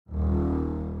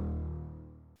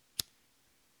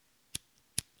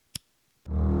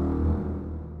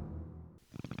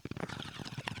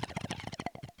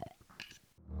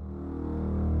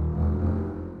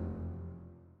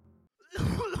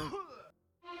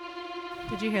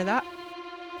Did you hear that?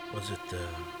 Was it the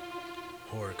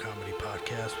horror comedy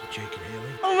podcast with Jake and Haley?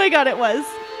 Oh my god, it was.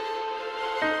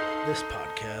 This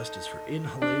podcast is for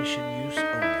inhalation use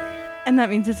only. And that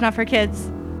means it's not for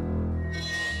kids.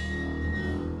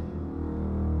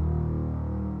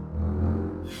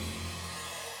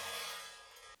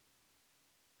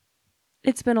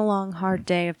 It's been a long, hard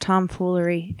day of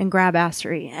tomfoolery and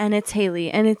grabassery, and it's Haley,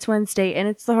 and it's Wednesday, and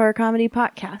it's the horror comedy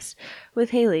podcast with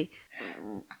Haley.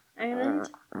 And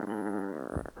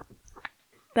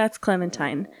that's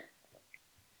Clementine.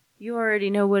 You already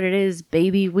know what it is,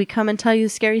 baby. We come and tell you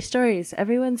scary stories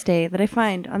every Wednesday that I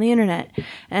find on the internet,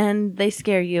 and they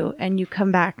scare you, and you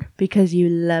come back because you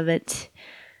love it.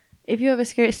 If you have a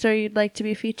scary story you'd like to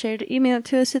be featured, email it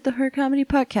to us at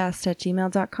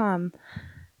thehorrorcomedypodcast@gmail.com.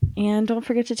 And don't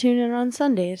forget to tune in on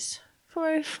Sundays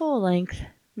for a full-length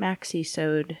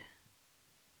maxi-sode.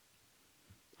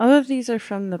 All of these are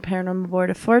from the Paranormal Board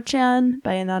of 4chan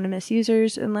by anonymous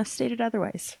users unless stated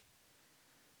otherwise.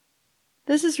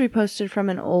 This is reposted from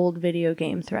an old video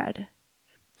game thread.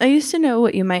 I used to know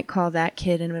what you might call that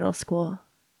kid in middle school.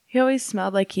 He always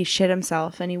smelled like he shit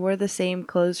himself, and he wore the same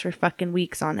clothes for fucking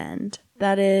weeks on end.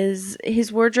 That is,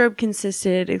 his wardrobe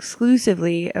consisted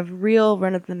exclusively of real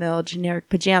run-of-the-mill generic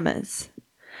pajamas.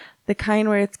 The kind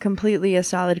where it's completely a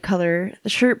solid color, the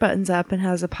shirt buttons up and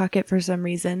has a pocket for some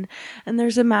reason, and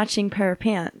there's a matching pair of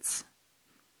pants.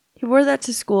 He wore that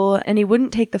to school, and he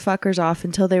wouldn't take the fuckers off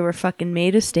until they were fucking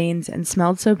made of stains and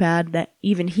smelled so bad that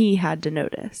even he had to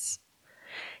notice.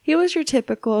 He was your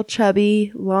typical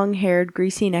chubby, long-haired,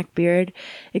 greasy neckbeard,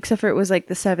 except for it was like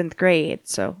the 7th grade,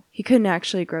 so he couldn't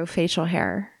actually grow facial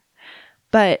hair.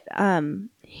 But,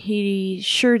 he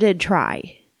sure did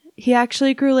try. He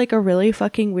actually grew like a really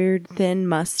fucking weird thin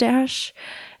mustache.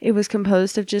 It was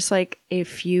composed of just like a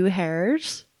few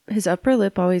hairs. His upper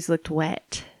lip always looked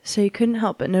wet, so you couldn't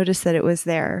help but notice that it was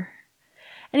there.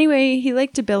 Anyway, he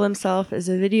liked to bill himself as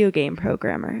a video game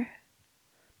programmer.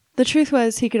 The truth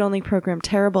was, he could only program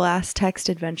terrible-ass text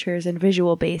adventures in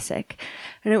Visual Basic,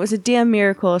 and it was a damn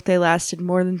miracle if they lasted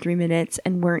more than 3 minutes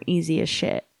and weren't easy as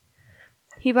shit.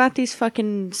 He bought these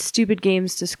fucking stupid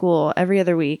games to school every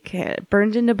other week,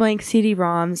 burned into blank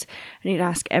CD-ROMs, and he'd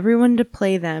ask everyone to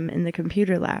play them in the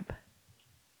computer lab.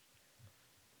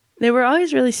 They were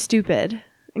always really stupid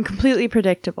and completely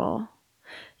predictable.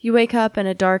 You wake up in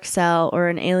a dark cell or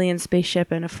an alien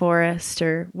spaceship in a forest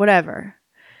or whatever.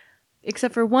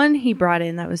 Except for one he brought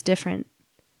in that was different.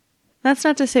 That's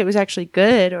not to say it was actually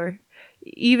good or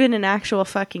even an actual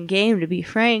fucking game, to be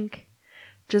frank.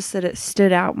 Just that it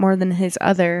stood out more than his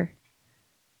other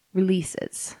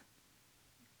releases.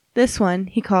 This one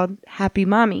he called Happy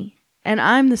Mommy, and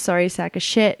I'm the sorry sack of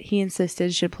shit he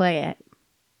insisted should play it.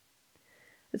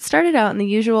 It started out in the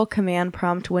usual command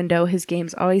prompt window his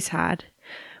games always had,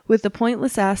 with the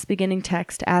pointless ass beginning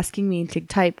text asking me to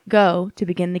type go to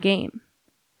begin the game.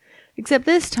 Except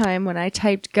this time, when I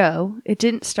typed go, it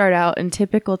didn't start out in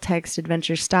typical text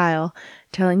adventure style,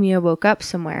 telling me I woke up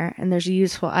somewhere and there's a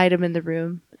useful item in the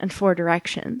room and 4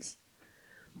 directions.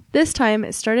 This time,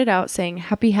 it started out saying,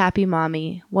 Happy, happy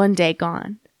mommy, 1 day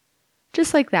gone.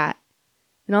 Just like that,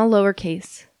 in all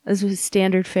lowercase, as was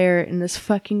standard fare in this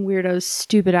fucking weirdo's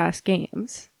stupid-ass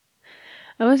games.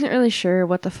 I wasn't really sure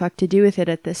what the fuck to do with it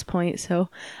at this point, so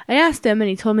I asked him and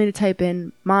he told me to type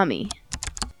in mommy.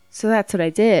 So that's what I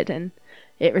did, and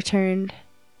it returned,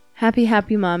 Happy,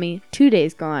 happy mommy, 2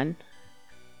 days gone.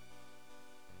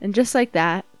 And just like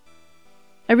that,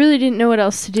 I really didn't know what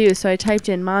else to do, so I typed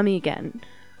in mommy again.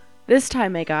 This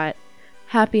time I got,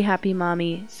 Happy, happy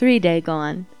mommy, 3 day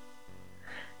gone.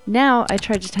 Now I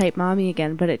tried to type mommy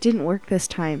again, but it didn't work this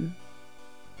time.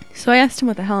 So I asked him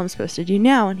what the hell I'm supposed to do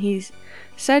now, and he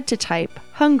said to type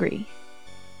hungry.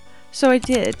 So I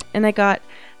did, and I got,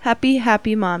 Happy,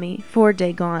 happy mommy, 4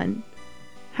 day gone.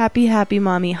 Happy, happy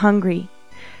mommy, hungry.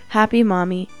 Happy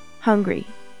mommy, hungry.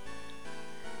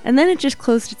 And then it just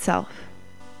closed itself.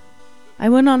 I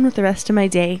went on with the rest of my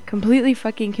day, completely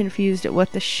fucking confused at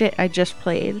what the shit I just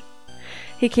played.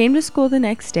 He came to school the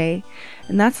next day,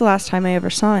 and that's the last time I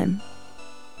ever saw him.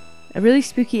 A really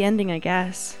spooky ending, I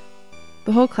guess.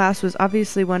 The whole class was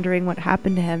obviously wondering what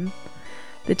happened to him.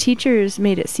 The teachers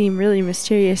made it seem really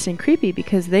mysterious and creepy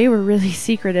because they were really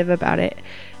secretive about it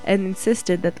and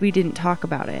insisted that we didn't talk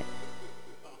about it.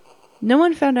 No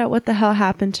one found out what the hell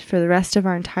happened for the rest of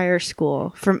our entire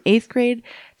school, from 8th grade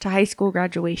to high school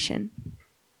graduation.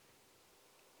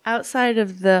 Outside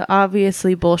of the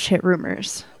obviously bullshit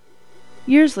rumors.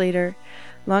 Years later,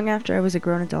 long after I was a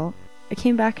grown adult, I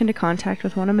came back into contact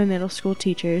with one of my middle school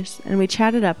teachers, and we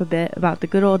chatted up a bit about the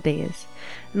good old days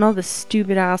and all the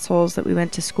stupid assholes that we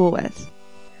went to school with.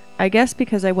 I guess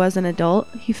because I was an adult,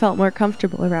 he felt more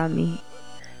comfortable around me,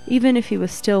 even if he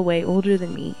was still way older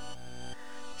than me.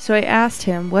 So I asked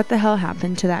him what the hell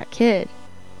happened to that kid.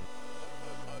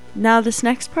 Now this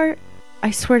next part, I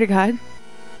swear to God,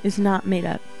 is not made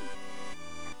up.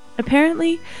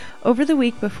 Apparently, over the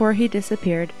week before he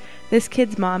disappeared, this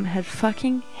kid's mom had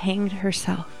fucking hanged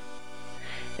herself.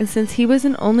 And since he was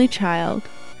an only child,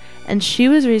 and she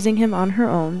was raising him on her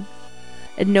own,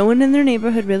 and no one in their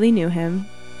neighborhood really knew him,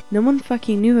 no one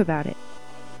fucking knew about it.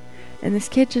 And this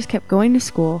kid just kept going to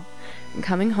school and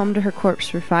coming home to her corpse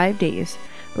for 5 days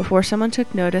before someone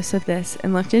took notice of this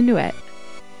and looked into it.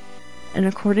 And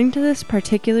according to this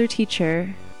particular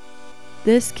teacher,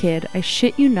 this kid, I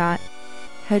shit you not,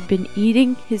 had been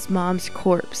eating his mom's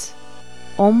corpse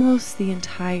almost the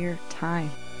entire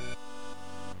time.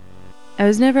 I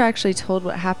was never actually told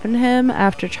what happened to him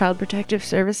after Child Protective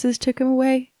Services took him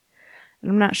away,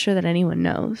 and I'm not sure that anyone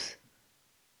knows.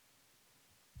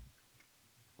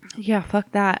 Yeah,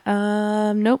 fuck that.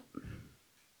 Nope.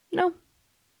 No.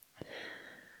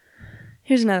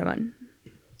 Here's another one.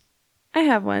 I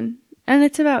have one, and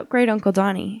it's about Great Uncle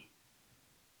Donnie.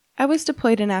 I was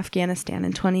deployed in Afghanistan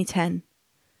in 2010.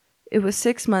 It was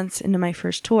 6 months into my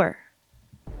first tour.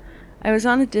 I was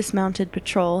on a dismounted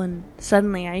patrol, and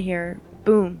suddenly I hear,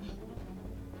 boom.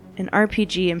 An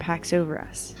RPG impacts over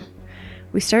us.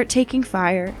 We start taking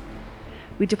fire.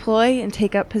 We deploy and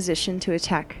take up position to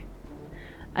attack.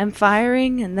 I'm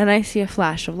firing, and then I see a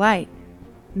flash of light.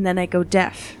 And then I go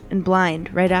deaf and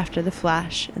blind right after the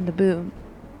flash and the boom.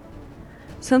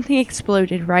 Something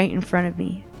exploded right in front of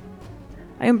me.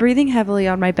 I am breathing heavily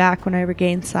on my back when I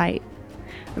regain sight.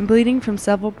 I'm bleeding from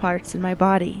several parts in my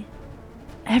body.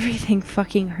 Everything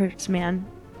fucking hurts, man.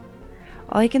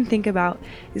 All I can think about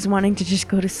is wanting to just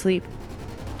go to sleep.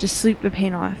 Just sleep the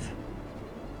pain off.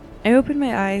 I open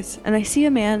my eyes and I see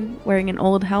a man wearing an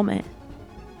old helmet.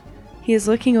 He is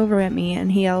looking over at me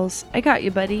and he yells, "I got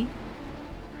you, buddy."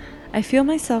 I feel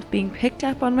myself being picked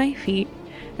up on my feet,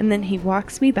 and then he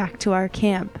walks me back to our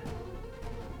camp.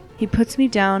 He puts me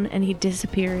down and he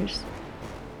disappears.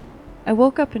 I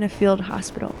woke up in a field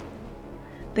hospital.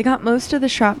 They got most of the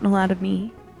shrapnel out of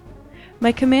me.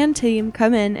 My command team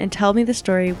come in and tell me the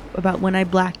story about when I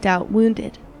blacked out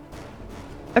wounded.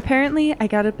 Apparently, I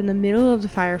got up in the middle of the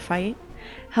firefight,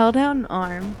 held out an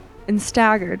arm, and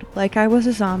staggered like I was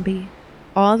a zombie,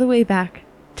 all the way back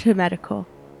to medical.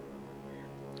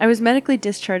 I was medically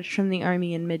discharged from the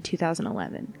Army in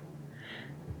mid-2011.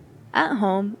 At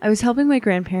home, I was helping my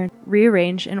grandparents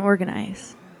rearrange and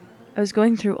organize. I was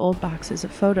going through old boxes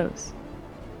of photos.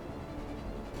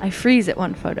 I freeze at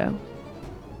one photo.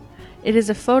 It is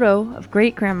a photo of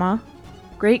great-grandma,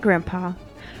 great-grandpa,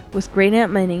 with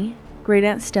great-aunt Minnie,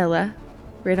 great-aunt Stella,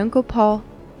 great-uncle Paul,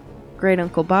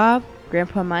 great-uncle Bob,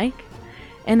 grandpa Mike,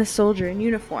 and a soldier in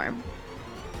uniform.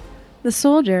 The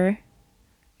soldier...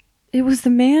 It was the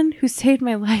man who saved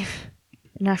my life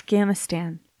in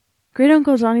Afghanistan. Great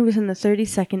Uncle Johnny was in the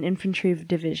 32nd Infantry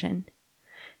Division.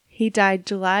 He died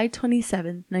July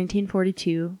 27,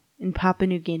 1942, in Papua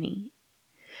New Guinea.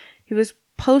 He was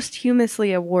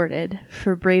posthumously awarded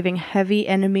for braving heavy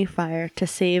enemy fire to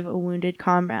save a wounded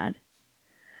comrade.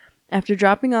 After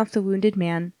dropping off the wounded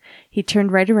man, he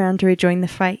turned right around to rejoin the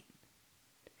fight.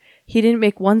 He didn't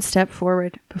make one step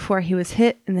forward before he was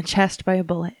hit in the chest by a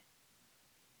bullet.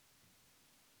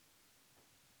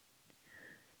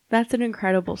 That's an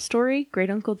incredible story. Great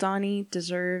Uncle Donnie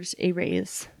deserves a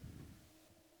raise.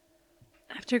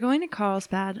 After going to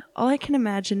Carlsbad, all I can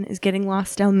imagine is getting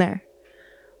lost down there,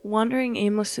 wandering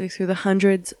aimlessly through the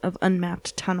hundreds of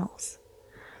unmapped tunnels,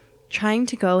 trying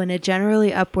to go in a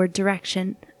generally upward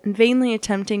direction and vainly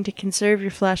attempting to conserve your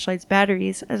flashlight's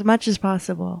batteries as much as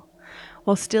possible,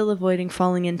 while still avoiding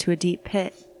falling into a deep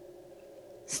pit.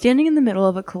 Standing in the middle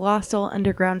of a colossal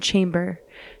underground chamber,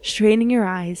 straining your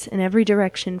eyes in every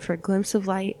direction for a glimpse of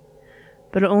light,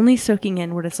 but only soaking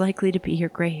in what is likely to be your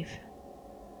grave.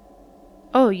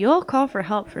 Oh, you'll call for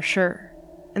help for sure,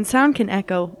 and sound can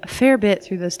echo a fair bit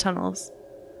through those tunnels.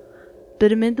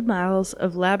 But amid the miles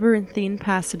of labyrinthine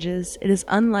passages, it is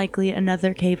unlikely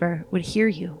another caver would hear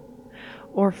you,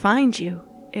 or find you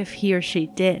if he or she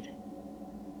did.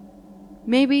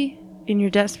 Maybe, in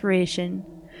your desperation,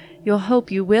 you'll hope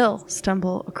you will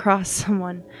stumble across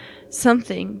someone,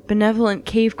 something, benevolent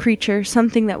cave creature,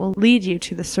 something that will lead you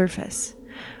to the surface,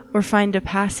 or find a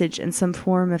passage in some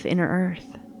form of inner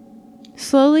earth.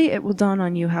 Slowly it will dawn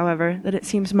on you, however, that it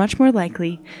seems much more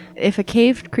likely if a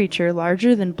caved creature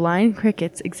larger than blind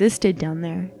crickets existed down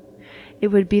there, it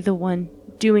would be the one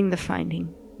doing the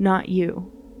finding, not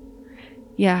you.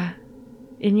 Yeah,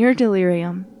 in your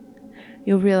delirium,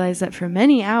 you'll realize that for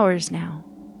many hours now,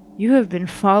 You have been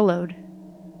followed,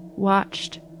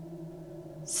 watched,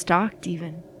 stalked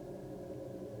even.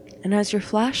 And as your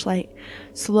flashlight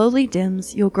slowly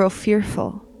dims, you'll grow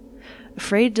fearful,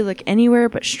 afraid to look anywhere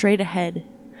but straight ahead,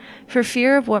 for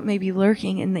fear of what may be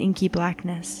lurking in the inky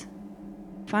blackness.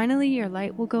 Finally, your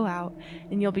light will go out,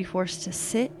 and you'll be forced to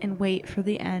sit and wait for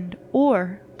the end,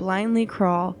 or blindly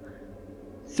crawl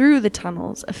through the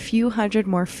tunnels a few hundred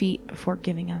more feet before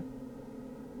giving up.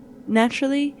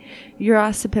 Naturally, your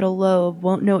occipital lobe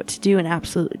won't know what to do in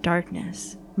absolute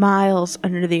darkness, miles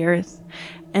under the earth,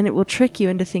 and it will trick you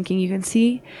into thinking you can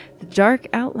see the dark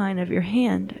outline of your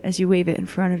hand as you wave it in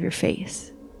front of your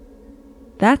face.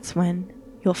 That's when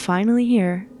you'll finally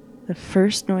hear the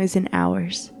first noise in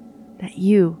hours that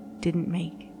you didn't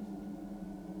make.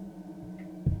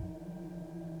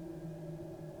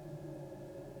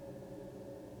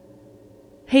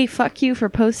 Hey, fuck you for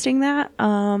posting that.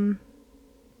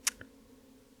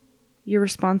 You're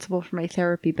responsible for my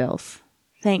therapy bills.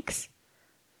 Thanks.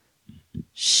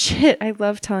 Shit, I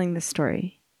love telling this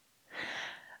story.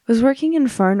 I was working in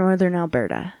far northern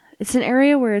Alberta. It's an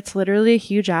area where it's literally a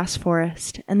huge ass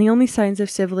forest, and the only signs of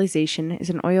civilization is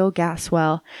an oil gas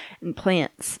well and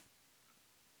plants.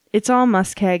 It's all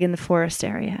muskeg in the forest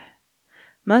area.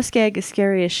 Muskeg is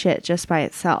scary as shit just by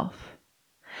itself.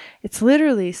 It's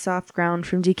literally soft ground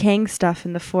from decaying stuff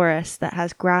in the forest that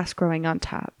has grass growing on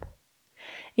top.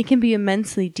 It can be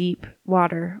immensely deep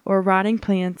water or rotting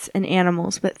plants and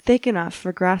animals, but thick enough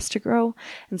for grass to grow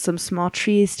and some small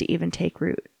trees to even take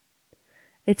root.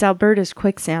 It's Alberta's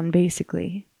quicksand,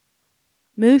 basically.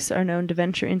 Moose are known to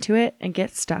venture into it and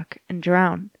get stuck and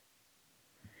drown.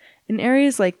 In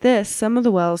areas like this, some of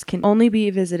the wells can only be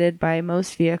visited by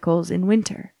most vehicles in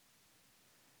winter.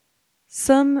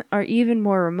 Some are even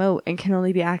more remote and can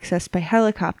only be accessed by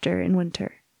helicopter in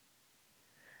winter.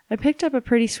 I picked up a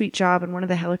pretty sweet job in one of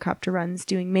the helicopter runs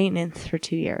doing maintenance for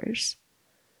 2 years.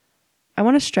 I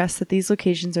want to stress that these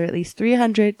locations are at least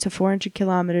 300 to 400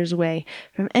 kilometers away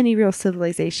from any real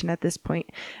civilization at this point,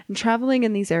 and traveling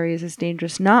in these areas is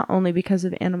dangerous not only because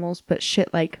of animals, but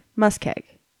shit like muskeg.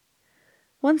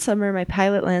 One summer, my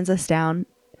pilot lands us down.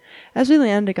 As we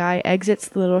land, a guy exits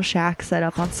the little shack set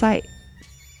up on site.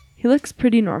 He looks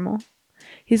pretty normal.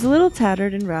 He's a little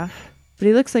tattered and rough, but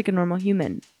he looks like a normal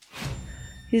human.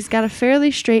 He's got a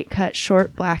fairly straight-cut,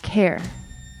 short black hair,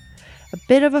 a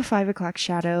bit of a 5 o'clock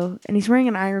shadow, and he's wearing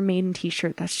an Iron Maiden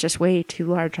t-shirt that's just way too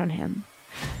large on him,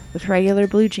 with regular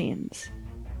blue jeans.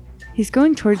 He's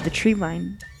going toward the tree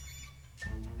line.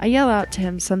 I yell out to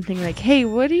him something like, "Hey,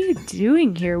 what are you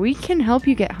doing here? We can help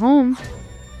you get home."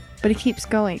 But he keeps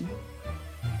going.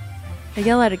 I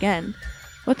yell out again,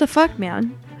 "What the fuck,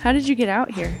 man? How did you get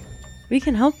out here? We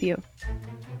can help you."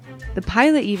 The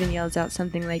pilot even yells out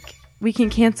something like, "We can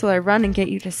cancel our run and get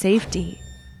you to safety."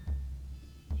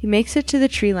 He makes it to the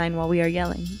tree line while we are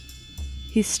yelling.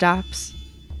 He stops,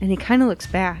 and he kind of looks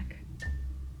back.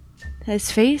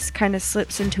 His face kind of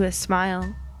slips into a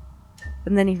smile,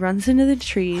 and then he runs into the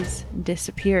trees and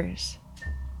disappears.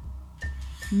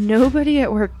 Nobody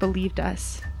at work believed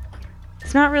us.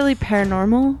 It's not really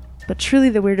paranormal, but truly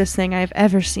the weirdest thing I've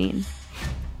ever seen.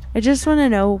 I just want to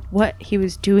know what he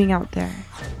was doing out there.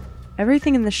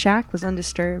 Everything in the shack was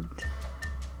undisturbed.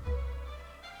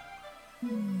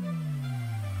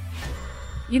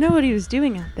 You know what he was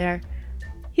doing out there?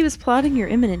 He was plotting your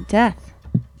imminent death.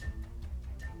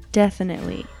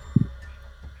 Deathinately.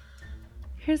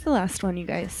 Here's the last one, you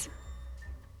guys.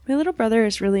 My little brother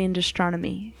is really into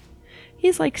astronomy.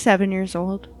 He's like 7 years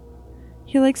old.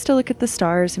 He likes to look at the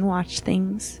stars and watch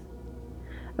things.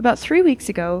 About 3 weeks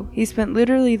ago, he spent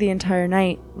literally the entire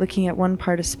night looking at one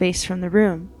part of space from the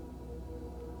room.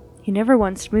 He never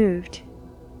once moved.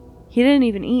 He didn't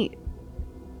even eat.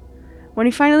 When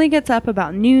he finally gets up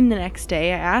about noon the next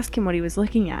day, I ask him what he was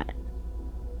looking at.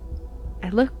 I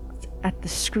looked at the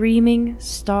screaming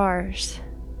stars.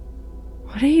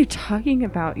 What are you talking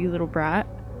about, you little brat?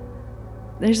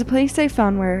 There's a place I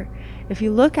found where, if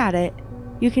you look at it,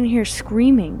 you can hear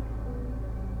screaming.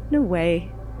 No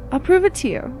way. I'll prove it to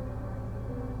you.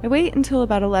 I wait until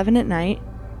about 11 at night.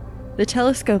 The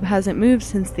telescope hasn't moved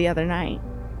since the other night.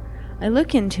 I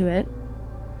look into it,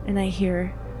 and I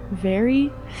hear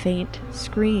very faint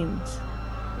screams.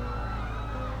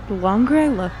 The longer I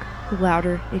look, the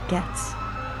louder it gets.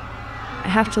 I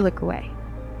have to look away.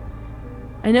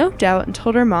 I noped out and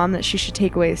told her mom that she should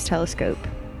take away his telescope.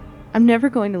 I'm never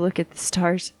going to look at the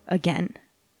stars again.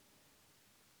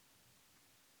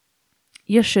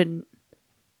 You shouldn't.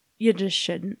 You just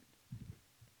shouldn't.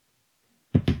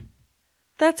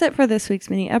 That's it for this week's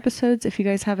mini episodes. If you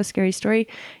guys have a scary story,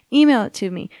 email it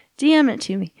to me, DM it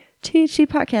to me. THC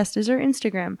Podcast is our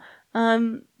Instagram.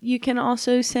 You can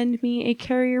also send me a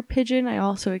carrier pigeon. I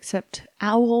also accept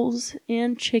owls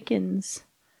and chickens.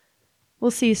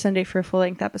 We'll see you Sunday for a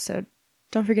full-length episode.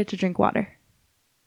 Don't forget to drink water.